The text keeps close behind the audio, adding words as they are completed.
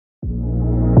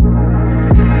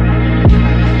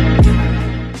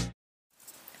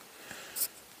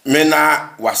Mena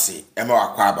wasi ema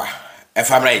wakwaba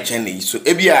efamra echeni so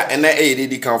ebia ena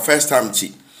edidi kan first time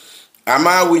ti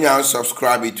ama winya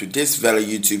subscribe to this very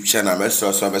YouTube channel make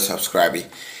also subscribe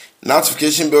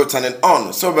notification bell turn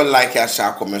on so be like ya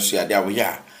share comment so ya dia we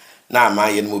ya na ama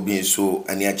ye no bi so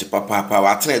ani aje papa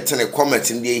wa tene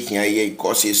comment ndi ehia ye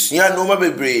because esua no ma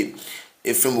bebre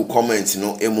efemu comment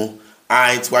no emu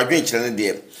it wa dwen kire ne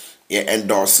de ye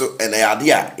endorse and ya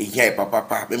dia ehia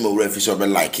papa me ma wura fi so be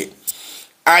like it.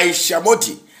 Ayisha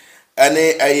moti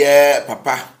ane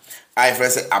papa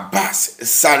Exp0śe Abass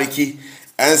Sariki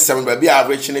and some baby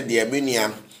average in the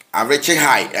Armenian average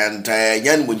high and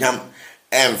yan munyam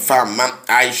and farm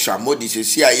Ayisha modi so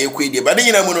see a yequid but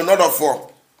you know not of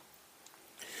four.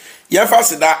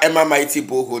 First that Emma Mighty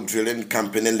Borehole Drilling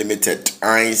Company Limited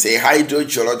I say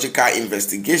hydrogeological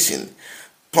investigation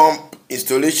pump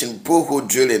installation borehole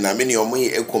drilling I mean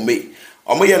omoye ekome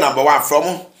omoye number 1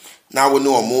 from now we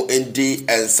know more ND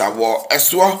and Sawo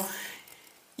Eswo.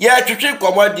 Yeah, to treat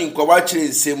commodity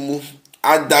in semu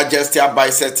and digest by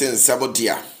certain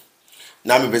sabotia.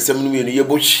 Now me besem no ye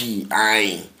bochi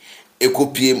ai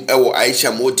ekopiem ewo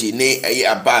Ayisha moti ne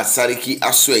Abass Sariki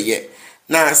asoye.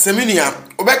 Na seminia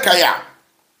obekaya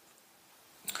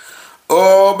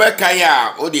o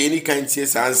de any kind tie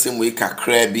sansem we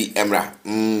kakra bi emra.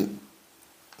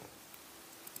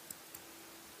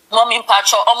 Mommy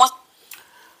Pacho almost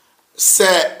Se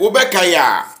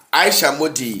ubekaya Ayisha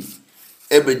modi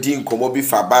ebedi nkomo bi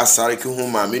fa Abass Sariki hu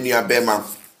ma menua bema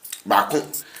bako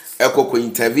ekoko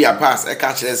interview Abass e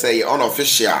ka kire say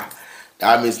unofficial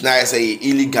that means na say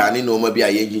illegal ni no ma bi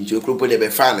aye nginti okropo de be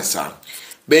fa ne sa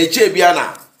be che bia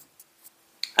na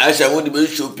Ayisha modi be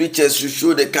show pictures to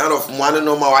show the kind of money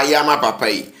no ma wa yama papa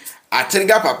yi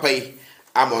atriga papa yi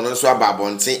amono so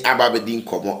ababonten ababedi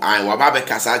nkomo an wa ba be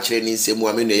kasa kire ni nsemu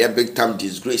amenu ye big time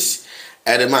disgrace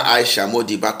Edema Ayisha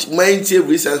modi but mainly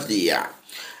recently ya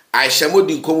Ayisha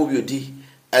modi nkomo biodi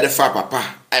edefa papa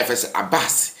Exp0śe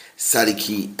Abass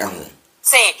Sariki ehun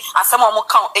say asama omo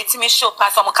kan etimi show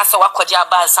pass omo kasa wakodi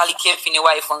Abass Sariki efini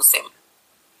wife onsem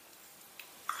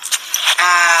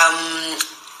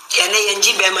ene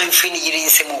yenji be man fini yiri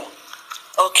nsemo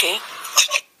okay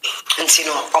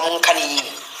ntino omo kan yi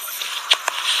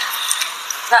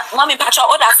na mami Pacho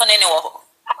oda so nene wo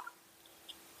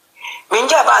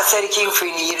Minja Abass Sariki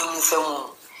fini yiri nsemo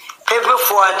people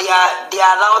for they are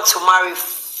allowed to marry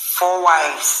 4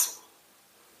 wives.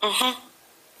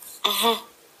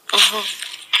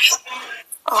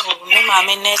 Oh, me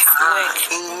mama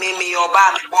network. Me your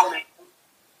ba me bom.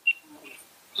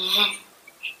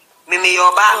 Me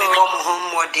your ba me bom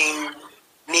home wedding.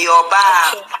 Me your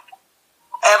ba.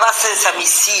 Ever since I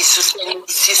see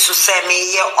so say me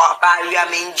ye oba wi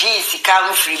amenji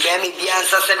sika free be me bia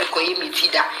nsa se me koye me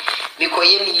fida me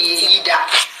koye me yida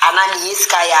anani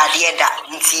iska ya de da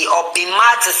nti obi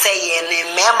ma to say ye ne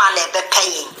mema na be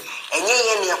pay enye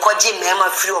ye ne koje mema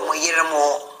free o mo yire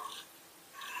mo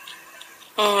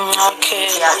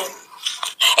okay yeah.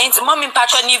 And mommy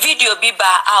Pacho ni video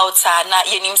biba out na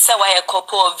yenim se wa a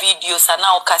couple of videos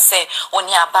na o ka se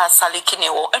oni Abass Sariki ne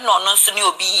wo no no so ni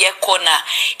obi ye kona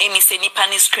eni se nipa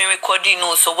ni screen recording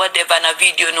no so whatever na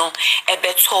video no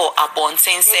ebeto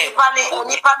abonten se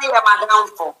nipa ni ya madam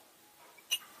for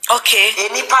okay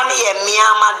nipa ni ya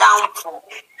mia madam for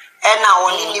ena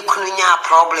oni ni kunu nya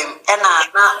problem ena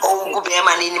na ogu be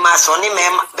ma ni ma so ni be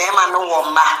ma no wo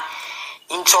mba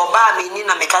into ba me ni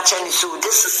na me ka che ni so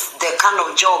this is the kind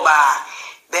of job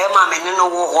be ma me ni no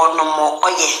wo no mo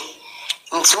oye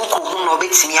nti ukohu no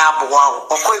betimi aboa wo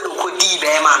okoye ko di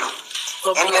be ma no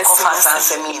ene ko fa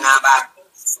sansem ni na ba.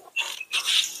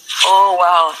 Oh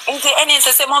wow. Inti any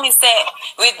say mommy say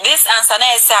with this answer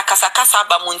na say akasa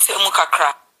ba munti mu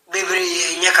kakra. Bebre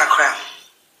nya kakra.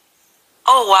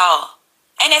 Oh wow.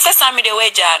 And say sami de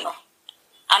weja no.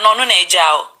 Anono na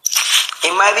eja o.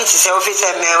 It might be to say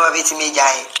officer me wa betimi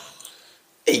jai.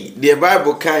 Eh the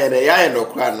Bible kan na ya no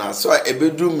kra na so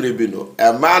ebedum rebi no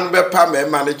a man be pa me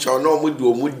man cho no mu di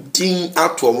omu din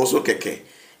ato omo so keke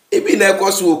ebi na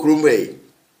ekoso okrum e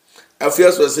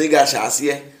afia so se ga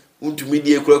hyase untumi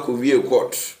die kura ko wie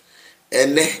court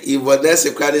ene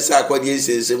N0nsènènse kwa ni sa akodi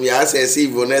ensensem ya se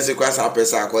N0nsènènse kwa sa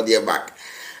pesa akodi back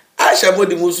Ayisha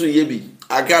modi musu yebi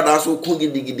aga da so ku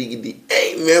gidi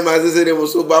me ma se de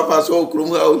musu ba pa so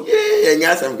okrum ha o ye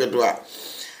nya sam ketwa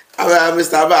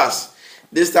Mr. Abass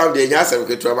this time the nya sam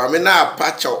ketwa ma me na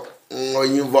pacho no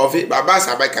involve Abass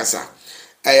abekasa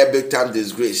a big time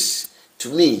disgrace to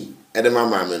me and the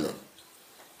mama me no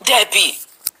Debbie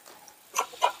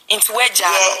into weja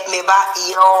me ba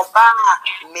your ba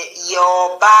me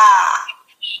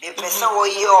person wo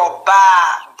your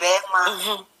ba be ma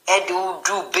edu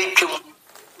du bedwum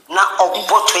na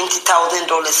obo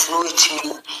 $20,000 no with me.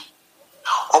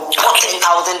 Obo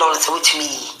 $10,000 with me.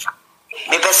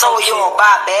 Me pesa wo yo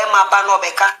oba be ma ba no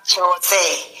be ka cho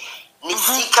say ni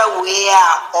sika we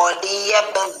a or the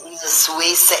business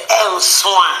we say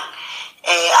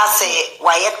N0nsènènse ase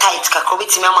why tight ka ko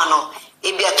bitimi ama no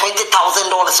e bia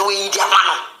 $20,000 we di ama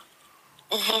no.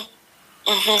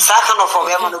 Sa kind of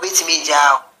problem no bitimi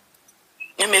jao.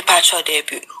 Me patcho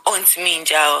debut on me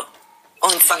jao.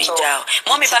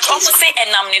 Mommy but also say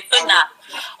enam ne so na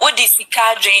what is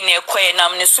sika drain e kwa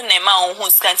enam ne so na ma ohun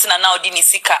skantina na odi ni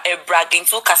sika e bragging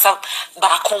to kasa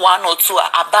ba ko 1 or 2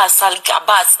 Abass Sariki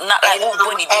Abass na like who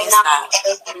boni this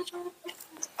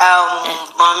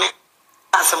mommy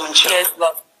asamuncho. Yes,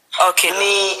 love. Okay.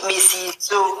 Me see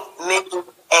so me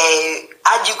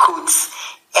adjectives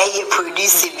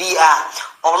produce via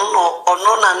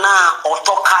ono na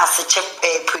autocast check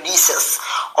producers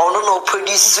ono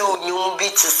produce new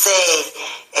bit to say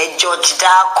George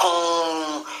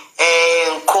Dakon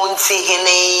Konti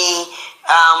Hene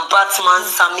Batman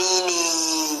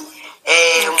Samini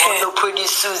ono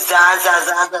produce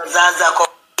Zaza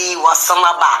Kofi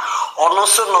Wasamaba ono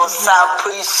so no sa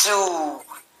produce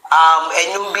a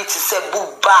new bit to say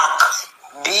book back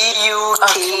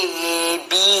BUK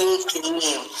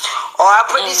or I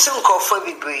producing for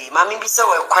Bibre. Mammy be so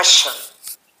a question.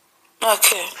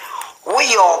 Okay.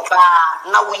 We are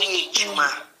now we juma.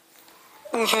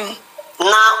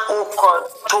 Na oko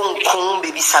tonkum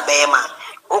baby sabema.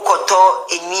 Okoto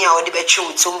enia or the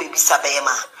betchum tum baby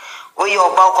sabema. We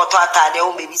are about atade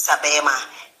o baby sabema.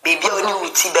 Baby only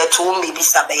with Tibetum baby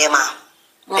sabema.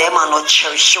 Bema no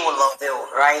cherish your love,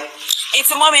 right? It's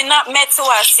mommy not met to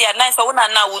us here. Nice, I wanna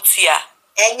know what you are.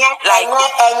 Enye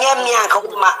mi anka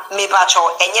me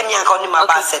pacho. Enye mi anka ma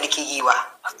Abass Sariki giwa.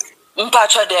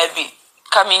 Mpacho Debbie,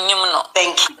 come in, no.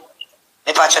 Thank you.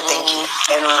 Me pacho, thank you.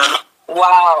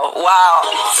 Wow.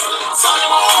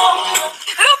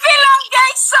 Lupi long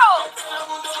guys so.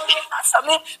 So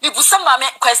me some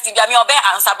mama question me obe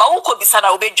answer but who could be sana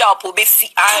obe job obe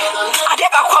see.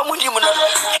 Adeba kwa munim no.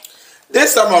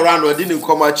 This time around, we didn't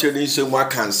come at you in some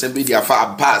can send be there for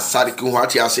Abass Sariki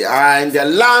what you say. And the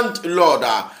landlord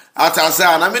after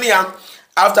saying, I mean,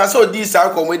 after so this I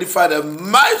come with the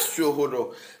maestro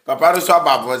hodo. Papa so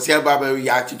about here Baba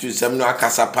reacted to some no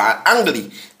Kasapa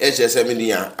Añgŕy Abass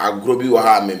agrobi wa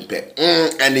ha mempe.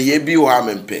 And the yebi wa ha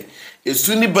mempe. It's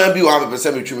soon the baby wa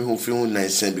person between who feel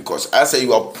N0nsènènse because I say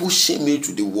you are pushing me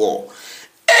to the wall.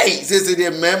 Hey, say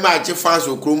the member fans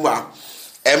will crumble.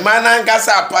 A man and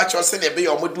gasa patch or send a bay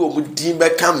or would deem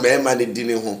become member the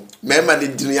dinner home. Member the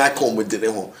dinner I come with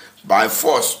dinner home. By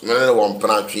force, no one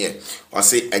plant here. Or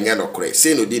say a yano cray.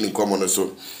 Say no didn't come on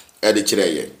so at the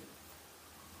chair.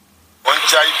 One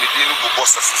child the dinner will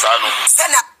boss us.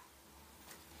 Send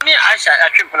me Ayisha a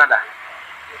trim Canada.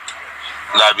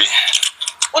 Nabi.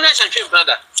 One is a trim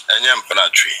Canada. And yam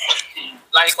penatry.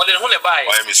 Like on the whole by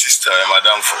my sister,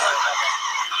 madam for.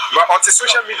 but on the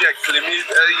social media claim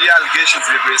allegations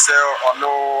they say or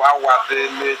no our they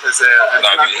made as a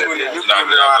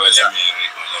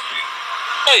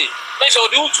hey, let's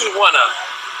do to one.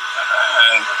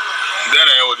 Then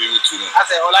I would do to I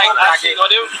say like bragging or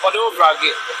they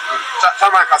bragging.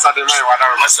 Someone can say the man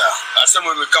whatever. As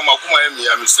someone will come up with me,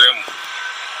 I'm Mr.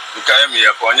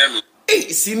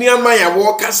 Hey, senior Maya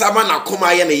walk as a man a coma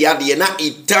and a yadi and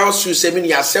it tells you 7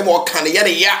 years, 7 or can a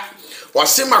ya or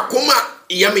sema coma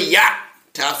yummy ya.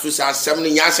 Tells you 7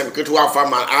 years and get to our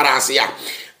farm and Arasia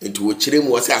into which him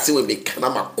was as if we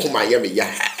canama coma yummy ya.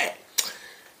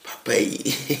 Papa,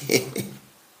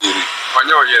 on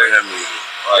your year.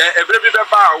 Every bit of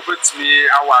power with me,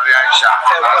 our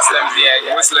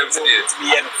Ayisha, Muslims did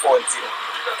be in 40.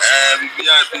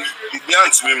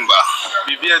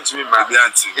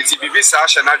 It's a baby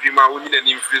Sasha and Adima who need an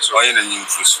influence or in an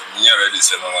influence.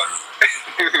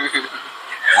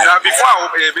 Now, before I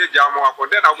obey Jamo,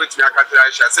 then I went to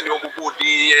Ayisha, send you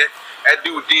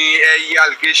do the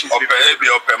allegations.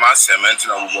 Open my cement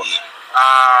and woman.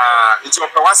 It's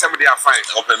open one somebody are fine.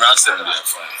 Open my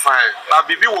cement, fine. But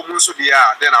Bibi will move to the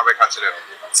air, then I will catch them.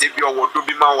 Say, you will do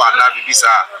be my one, not be this.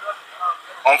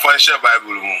 On financial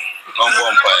Bible, on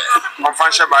Bompire. On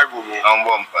financial Bible, on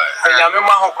Bompire. I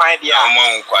remember how quiet they are.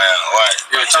 Why?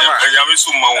 You're so on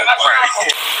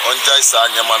Jaisa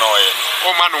Yamanoy.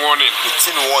 Oh, man, warning. The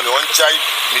tin warning, one child,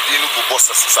 Medinu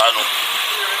Bobosa Sano.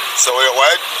 So,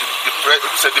 why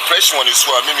the depression when you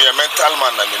saw me a mental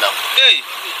man? I mean, hey,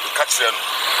 catch them.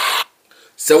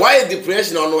 So, why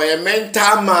depression on a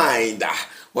mental mind?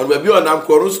 When we be on them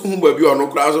chorus, whom we be on no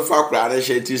crowds of our crowd and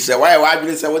shit, say, why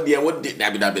be say what dear what did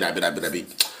Nabi.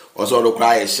 Also, the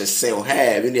cry is say,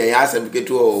 hey, when you ask them to get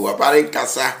to a parent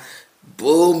casa,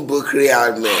 Boom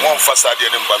bukria me. One facade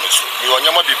and Bamisu. You are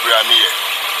Yama Bibrami.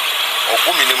 Or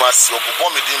Buminimas, or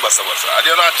Bumidin Basabasa. I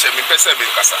did not check me Pesa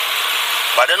Bincasa.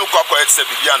 But then, Coco at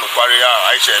Sebiano, Paria,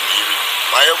 Ayisha,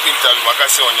 my winter,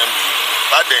 Macassi on Yami.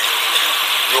 But then,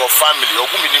 your family, or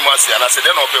Buminimas, and I said,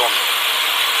 then open me.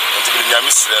 Until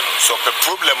Yamis, so the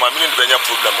problem, I mean, the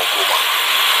problem of Kuma.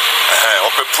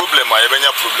 Okay, problem, I have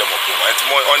any problem of Kuma. It's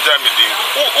more on Jamie.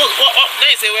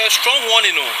 They say we're strong one,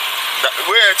 you know.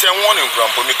 We're a warning,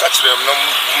 Grandpa. Me catch them, no,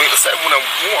 say, Muna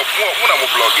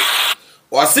blogging.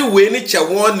 Was it when it's a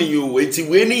warning you? It's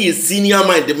when you senior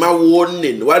mind, the man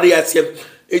warning. What they say,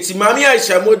 it's Mammy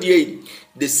Ayisha Modi,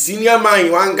 the senior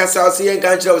mind, one Gassasi and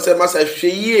Gancha was a master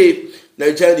shea. Now,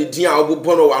 Johnny Dia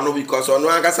Obupono, one because on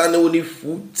one Gassano only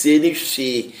food, say,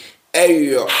 she,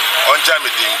 ayo. On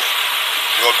Jamie Ding,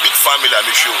 your big family, I'm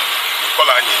sure.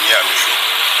 Call on you, I'm sure.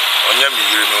 On Yami,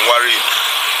 you remember worrying.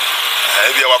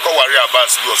 If you are worried about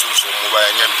you, also mobile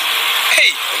and Yami.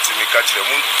 Hey, until me catch them,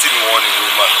 warning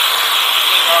woman.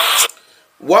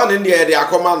 One in the area,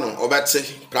 Comano, or Betty,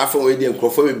 platform with the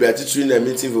Crawford Betty in a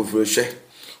meeting for GhanaEntertainment.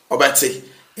 Or Betty,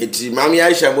 it's Mammy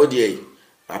Ayisha Modi.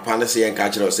 Upon say and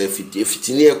catch yourself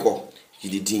 15 years ago,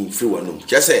 you didn't free one.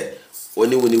 Just say,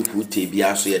 only when you put be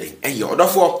our swearing. And you're the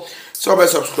four. So,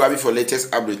 subscribe for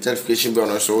latest update notification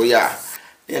bonus. So, yeah,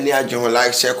 any other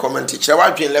like, share, comment, teacher,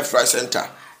 wipe left, right, center.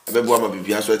 I be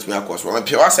be answer to me, of course. One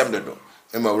pure assembly.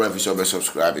 And my review,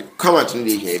 subscribe. Comment in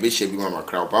the here, be shaping my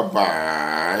crowd. Bye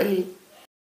bye.